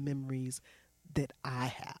up the memories that I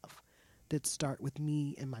have that start with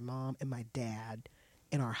me and my mom and my dad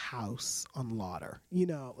in our house on Lauder.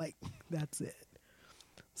 Like, that's it.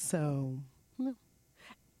 So, no.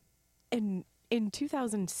 And in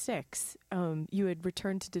 2006, you had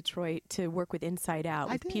returned to Detroit to work with Inside Out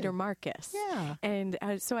with Peter Marcus. Yeah. And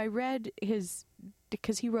so I read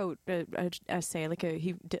because he wrote an essay,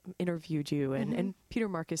 he interviewed you, and Peter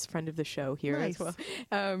Marcus, friend of the show here as well.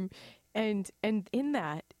 And in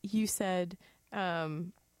that, you said, I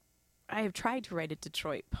have tried to write a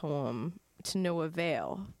Detroit poem to no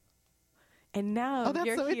avail. And now that's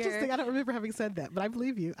you're so here. Interesting. I don't remember having said that, but I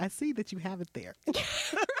believe you. I see that you have it there.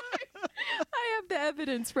 I have the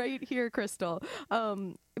evidence right here, Crystal.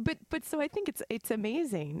 But so I think it's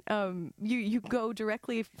amazing. You go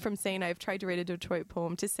directly from saying I've tried to write a Detroit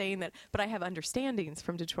poem to saying that, but I have understandings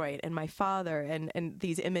from Detroit and my father and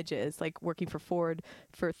these images, like working for Ford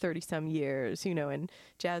for 30-some years, and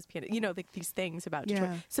jazz piano, like these things about Detroit.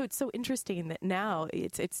 Yeah. So it's so interesting that now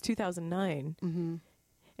it's 2009. Mm-hmm.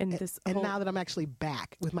 And now that I'm actually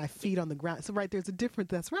back with my feet on the ground. So, right, there's a difference.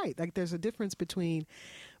 That's right. Like, there's a difference between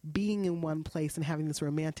being in one place and having this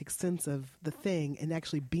romantic sense of the thing and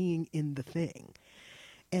actually being in the thing.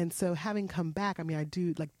 And so having come back, I mean, I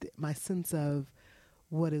do, like, my sense of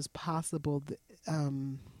what is possible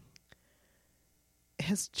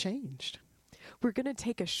has changed. We're going to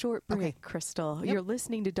take a short break, Okay. Crystal. Yep. You're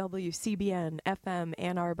listening to WCBN FM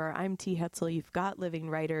Ann Arbor. I'm T. Hetzel. You've got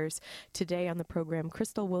Living Writers. Today on the program,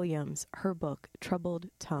 Crystal Williams, her book, Troubled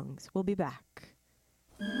Tongues. We'll be back.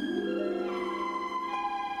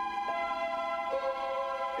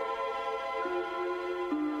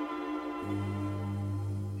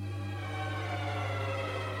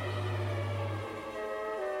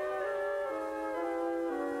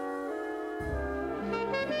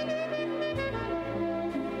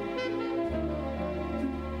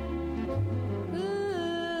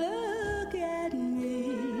 Look at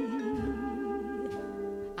me.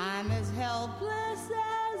 I'm as helpless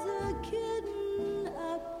as a kitten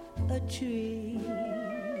up a tree.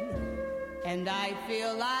 And I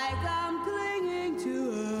feel like I'm clinging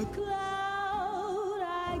to a cloud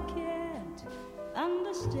I can't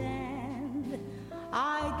understand.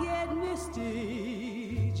 I get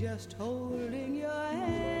misty just holding your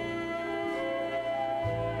hand.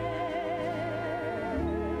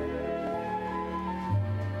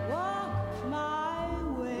 Walk my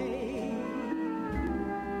way,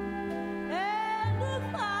 and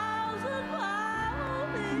 1,000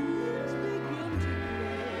 violins begin to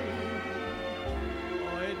play.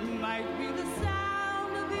 Or it might be the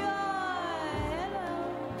sound of your hello,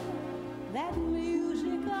 that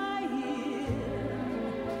music I hear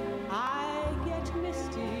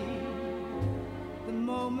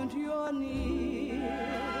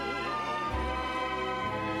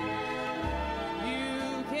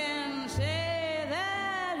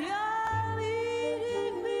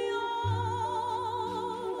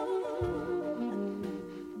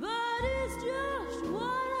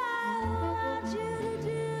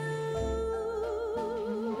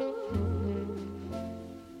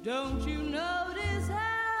Don't you notice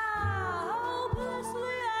how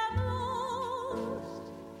hopelessly I'm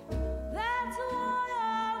lost? That's why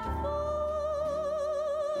I'm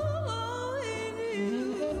fooling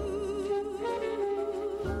you.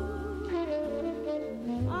 On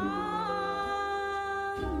my own,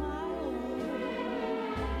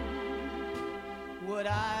 would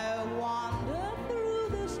I wander through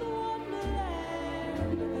this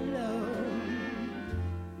wonderland alone,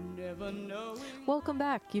 never knowing? Welcome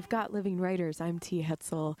back. You've got Living Writers. I'm T.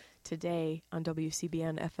 Hetzel. Today on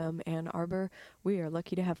WCBN FM Ann Arbor, we are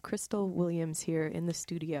lucky to have Crystal Williams here in the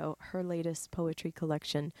studio. Her latest poetry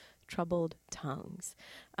collection, Troubled Tongues.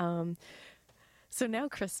 So now,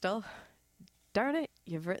 Crystal, darn it,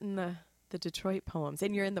 you've written the Detroit poems,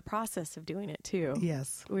 and you're in the process of doing it too.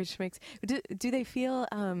 Yes. Which makes do they feel?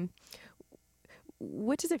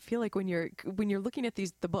 What does it feel like when you're looking at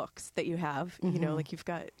the books that you have? You know, like you've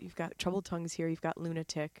got Troubled Tongues here, you've got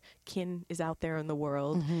Lunatic, Kin is out there in the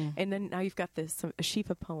world, and then now you've got a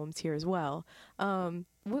sheaf of poems here as well.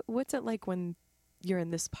 What's it like when you're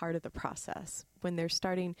in this part of the process, when they're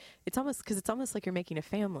starting? It's almost like you're making a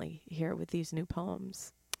family here with these new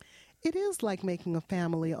poems. It is like making a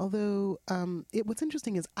family, although what's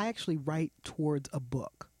interesting is I actually write towards a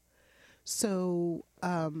book. So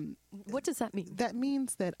what does that mean? That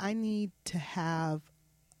means that I need to have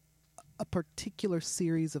a particular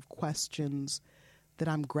series of questions that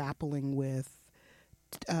I'm grappling with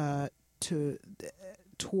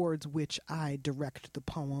towards which I direct the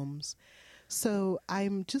poems. So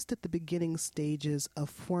I'm just at the beginning stages of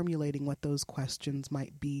formulating what those questions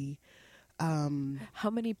might be.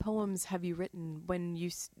 How many poems have you written when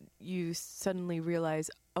you suddenly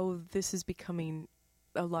realize, oh, this is becoming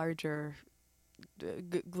a larger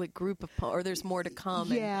group of poems, or there's more to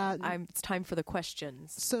come? Yeah, and it's time for the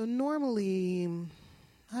questions. So normally,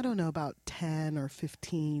 I don't know, about 10 or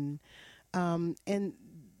 15, and you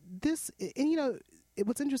know,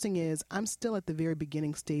 what's interesting is I'm still at the very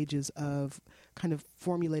beginning stages of kind of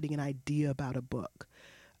formulating an idea about a book,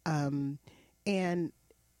 and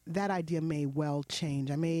that idea may well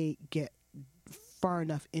change. I may get far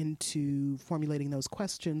enough into formulating those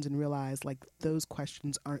questions and realize like those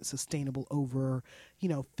questions aren't sustainable over,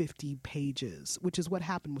 50 pages, which is what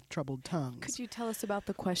happened with Troubled Tongues. Could you tell us about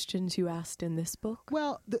the questions you asked in this book?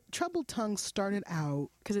 Well, the Troubled Tongues started out...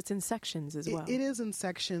 Because it's in sections as well. It is in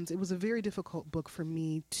sections. It was a very difficult book for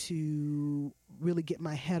me to really get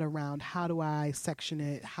my head around. How do I section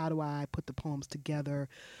it? How do I put the poems together?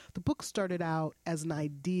 The book started out as an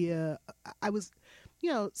idea. I was...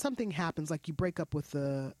 something happens, like you break up with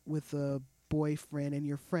a boyfriend and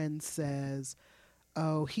your friend says,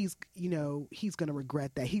 oh, he's going to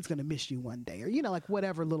regret that. He's going to miss you one day, or, like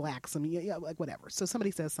whatever little axiom, like whatever. So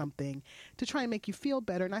somebody says something to try and make you feel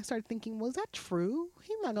better. And I started thinking, well, is that true?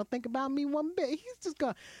 He's not going to think about me one bit. He's just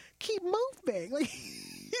going to keep moving. Like,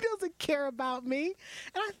 he doesn't care about me.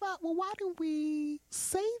 And I thought, well, why do we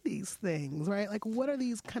say these things, right? Like, what are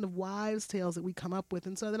these kind of wives' tales that we come up with?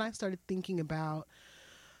 And so then I started thinking about,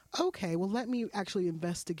 okay, well, let me actually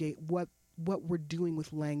investigate what we're doing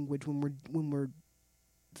with language when we're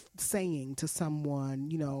saying to someone,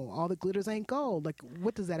 all that glitters ain't gold. Like,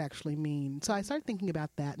 what does that actually mean? So I started thinking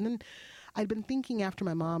about that. And then I'd been thinking after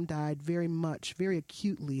my mom died very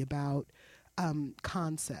acutely about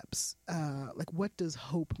concepts. Like, what does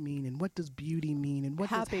hope mean? And what does beauty mean? And what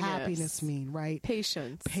does happiness mean, right?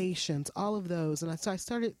 Patience, all of those. And so I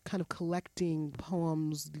started kind of collecting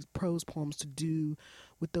poems, these prose poems to do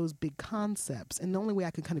with those big concepts. And the only way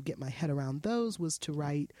I could kind of get my head around those was to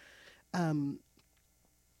write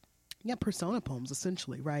persona poems,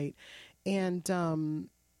 essentially, right? And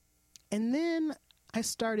then I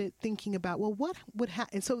started thinking about, well, what would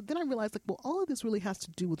happen? And so then I realized, like, well, all of this really has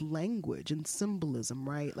to do with language and symbolism,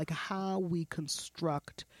 right? Like how we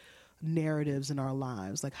construct narratives in our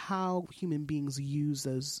lives, like how human beings use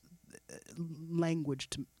those language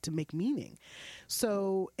to make meaning.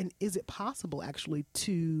 So, and is it possible actually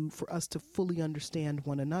for us to fully understand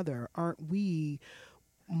one another? Aren't we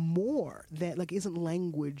more than, like, isn't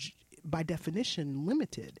language by definition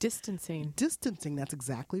limited? Distancing, that's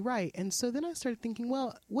exactly right. And so then I started thinking,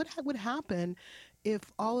 well, what would happen if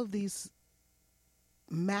all of these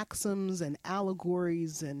maxims and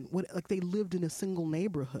allegories and they lived in a single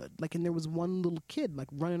neighborhood, like, and there was one little kid like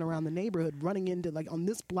running around the neighborhood, running into, like, on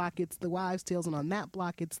this block it's the wives' tales and on that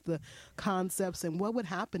block it's the concepts, and what would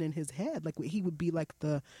happen in his head? Like, he would be like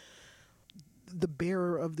the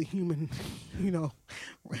bearer of the human,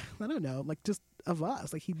 I don't know, like just of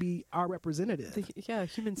us. Like he'd be our representative.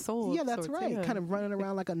 Human soul. Yeah, that's right. Kind of running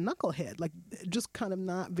around like a knucklehead, like just kind of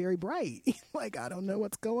not very bright. Like, I don't know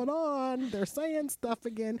what's going on. They're saying stuff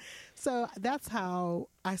again. So that's how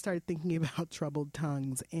I started thinking about Troubled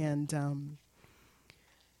Tongues. And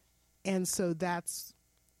so that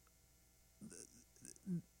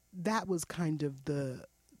was kind of the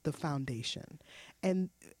foundation. And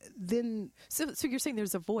then... So you're saying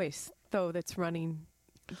there's a voice, though, that's running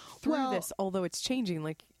through this, although it's changing,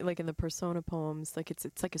 like in the Persona poems, like it's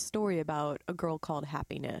like a story about a girl called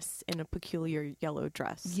Happiness in a peculiar yellow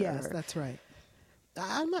dress. Yes, that's right.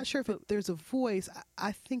 I'm not sure if there's a voice.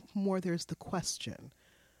 I think more there's the question,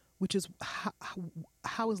 which is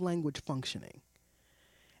how is language functioning?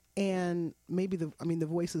 And maybe the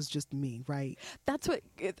voice is just me, right?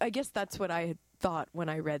 I guess that's what I had thought when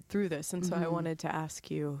I read through this. And so I wanted to ask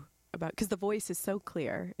you about, because the voice is so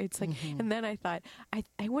clear. It's like, and then I thought,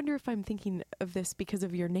 I wonder if I'm thinking of this because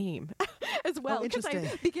of your name as well. Because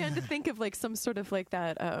I began to think of like some sort of like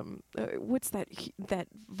that, what's that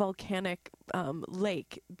volcanic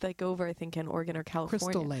lake, like over, I think, in Oregon or California.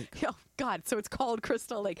 Crystal Lake. Oh, God. So it's called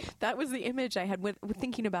Crystal Lake. That was the image I had with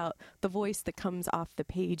thinking about the voice that comes off the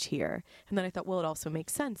page here. And then I thought, well, it also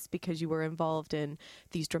makes sense because you were involved in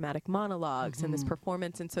these dramatic monologues and this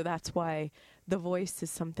performance. And so that's why the voice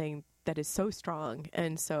is something that is so strong.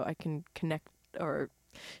 And so I can connect, or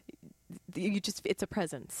it's a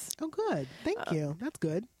presence. Oh, good. Thank you. That's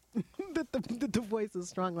good. that the voice is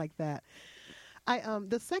strong like that.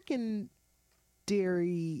 The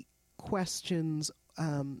secondary questions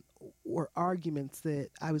or arguments that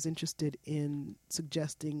I was interested in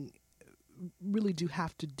suggesting really do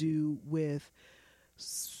have to do with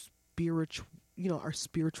spiritual, our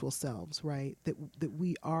spiritual selves, right? That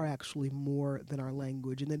we are actually more than our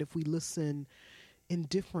language, and that if we listen in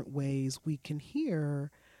different ways, we can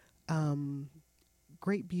hear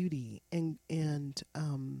great beauty and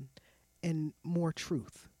more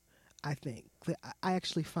truth. I think that I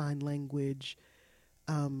actually find language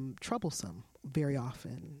troublesome very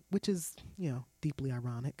often, which is deeply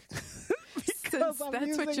ironic. Since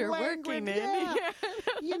that's what you're working in. Yeah.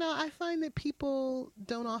 I find that people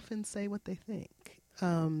don't often say what they think,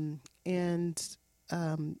 and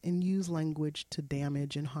use language to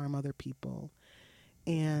damage and harm other people.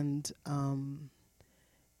 And I'm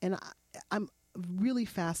really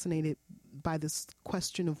fascinated by this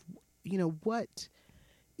question of, what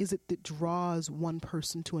is it that draws one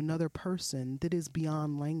person to another person that is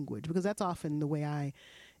beyond language? Because that's often the way I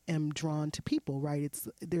am drawn to people, right?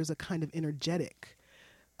 There's a kind of energetic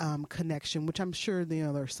connection, which I'm sure there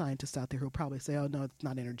are scientists out there who will probably say, oh, no, it's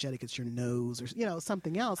not energetic, it's your nose, or,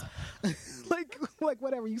 something else. like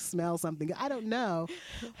whatever, you smell something. I don't know.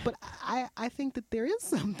 But I think that there is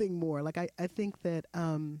something more. Like, I think that,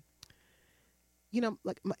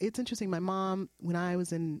 it's interesting. My mom, when I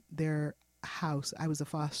was in their house, I was a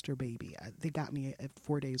foster baby. They got me at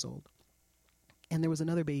 4 days old. And there was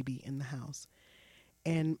another baby in the house.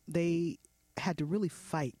 And they had to really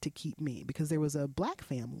fight to keep me because there was a black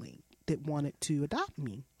family that wanted to adopt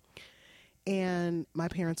me. And my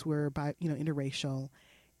parents were interracial,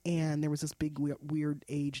 and there was this big weird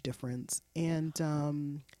age difference. And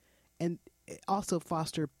also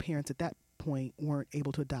foster parents at that point weren't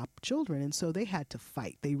able to adopt children, and so they had to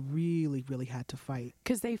fight. They really, really had to fight.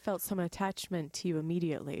 Because they felt some attachment to you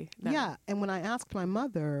immediately. Yeah, and when I asked my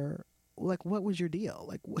mother, like, what was your deal?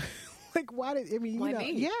 Like, why did, why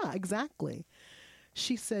me? Yeah, exactly.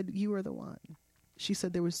 She said, you were the one. She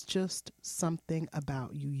said there was just something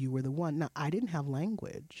about you. You were the one. Now, I didn't have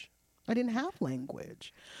language.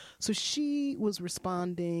 So she was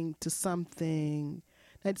responding to something.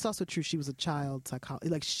 It's also true she was a child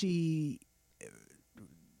psychologist. Like, she,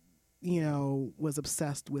 was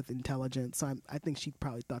obsessed with intelligence. So I think she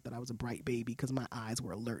probably thought that I was a bright baby because my eyes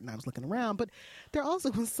were alert and I was looking around. But there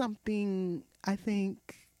also was something, I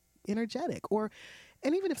think, energetic,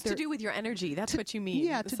 and even if to do with your energy. That's what you mean.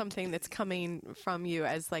 Yeah, something that's coming from you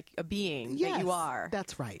as like a being that you are.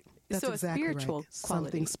 That's right. That's so exactly a spiritual right. quality.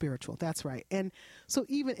 Something spiritual. That's right. And so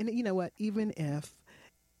even if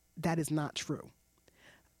that is not true,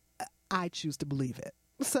 I choose to believe it.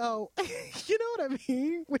 So, you know what I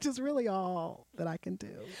mean? Which is really all that I can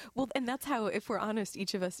do. Well, and that's how, if we're honest,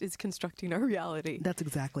 each of us is constructing our reality. That's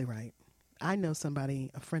exactly right. I know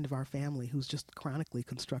somebody, a friend of our family, who's just chronically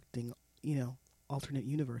constructing, alternate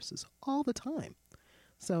universes all the time.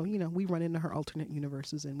 So, we run into her alternate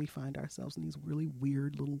universes and we find ourselves in these really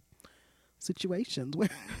weird little situations where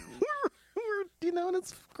we're and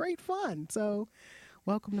it's great fun. So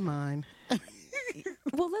Welcome to mine.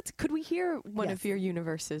 Well, could we hear one Yes. of your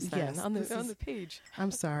universes then Yes, on this the is- page?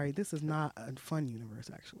 I'm sorry, this is not a fun universe,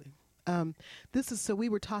 actually. So we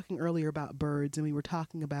were talking earlier about birds, and we were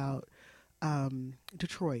talking about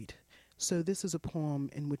Detroit. So this is a poem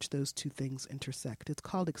in which those two things intersect. It's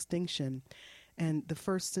called Extinction, and the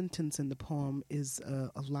first sentence in the poem is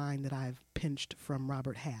a line that I've pinched from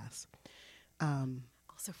Robert Hass.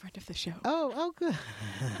 Also friend of the show. Oh, good.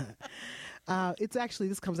 It's actually,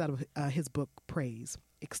 this comes out of his book, Praise,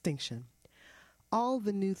 Extinction. All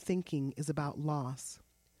the new thinking is about loss.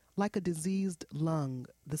 Like a diseased lung,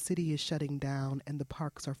 the city is shutting down and the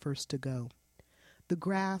parks are first to go. The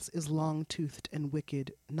grass is long-toothed and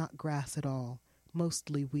wicked, not grass at all,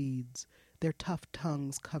 mostly weeds, their tough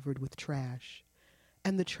tongues covered with trash.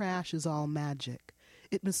 And the trash is all magic.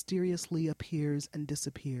 It mysteriously appears and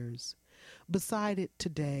disappears. Beside it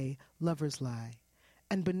today, lovers lie,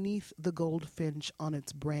 and beneath the goldfinch on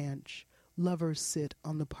its branch, lovers sit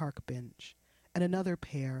on the park bench, and another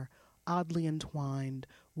pair, oddly entwined,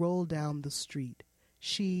 roll down the street,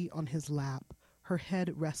 she on his lap, her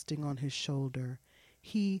head resting on his shoulder,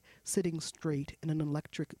 he sitting straight in an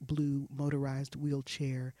electric blue motorized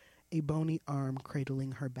wheelchair, a bony arm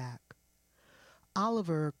cradling her back.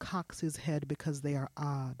 Oliver cocks his head because they are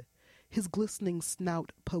odd. His glistening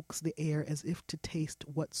snout pokes the air as if to taste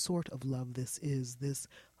what sort of love this is, this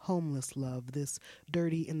homeless love, this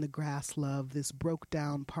dirty-in-the-grass love, this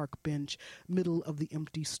broke-down park bench,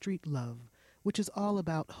 middle-of-the-empty-street love, which is all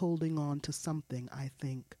about holding on to something, I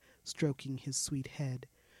think, stroking his sweet head,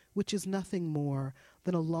 which is nothing more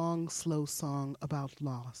than a long, slow song about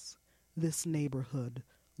loss, this neighborhood,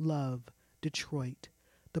 love, Detroit,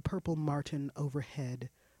 the purple martin overhead,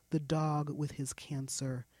 the dog with his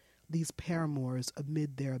cancer, these paramours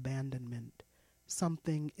amid their abandonment.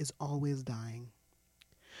 Something is always dying.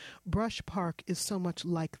 Brush Park is so much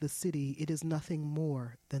like the city, it is nothing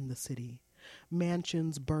more than the city.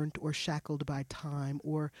 Mansions burnt or shackled by time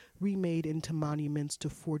or remade into monuments to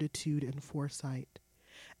fortitude and foresight.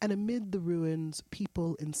 And amid the ruins,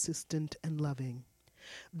 people insistent and loving.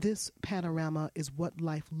 This panorama is what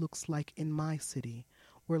life looks like in my city,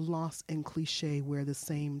 where loss and cliché wear the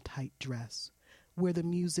same tight dress, where the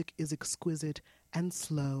music is exquisite and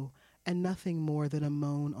slow and nothing more than a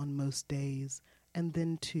moan on most days, and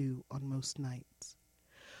then too on most nights.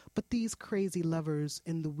 But these crazy lovers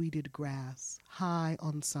in the weeded grass, high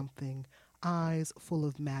on something, eyes full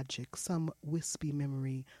of magic, some wispy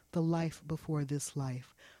memory, the life before this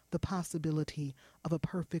life, the possibility of a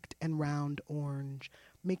perfect and round orange,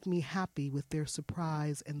 make me happy with their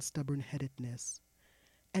surprise and stubborn-headedness.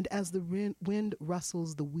 And as the wind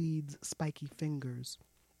rustles the weeds' spiky fingers,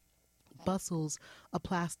 bustles a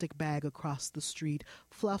plastic bag across the street,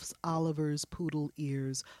 fluffs Oliver's poodle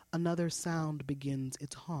ears, another sound begins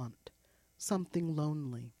its haunt. Something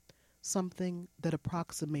lonely, something that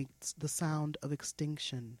approximates the sound of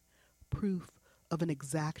extinction, proof of an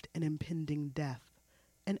exact and impending death,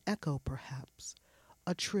 an echo perhaps,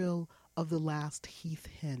 a trill of the last heath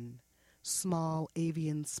hen, small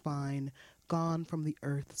avian spine gone from the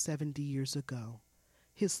earth 70 years ago,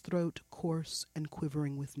 his throat coarse and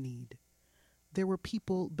quivering with need. There were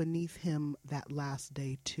people beneath him that last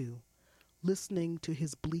day, too, listening to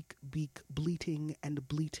his bleak beak bleating and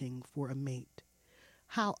bleating for a mate.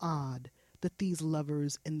 How odd that these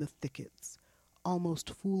lovers in the thickets almost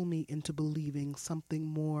fool me into believing something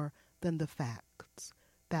more than the facts,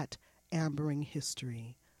 that ambering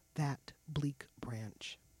history, that bleak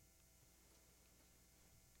branch.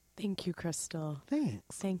 Thank you, Crystal.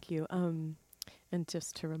 Thanks. Thank you. And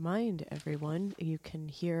just to remind everyone, you can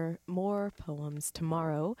hear more poems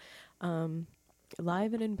tomorrow,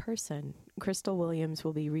 live and in person. Crystal Williams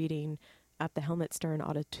will be reading at the Helmut Stern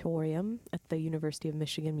Auditorium at the University of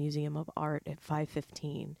Michigan Museum of Art at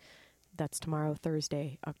 5:15. That's tomorrow,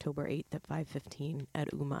 Thursday, October 8th at 5:15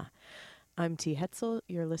 at UMA. I'm T. Hetzel.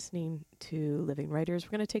 You're listening to Living Writers.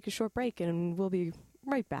 We're going to take a short break, and we'll be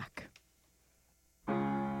right back.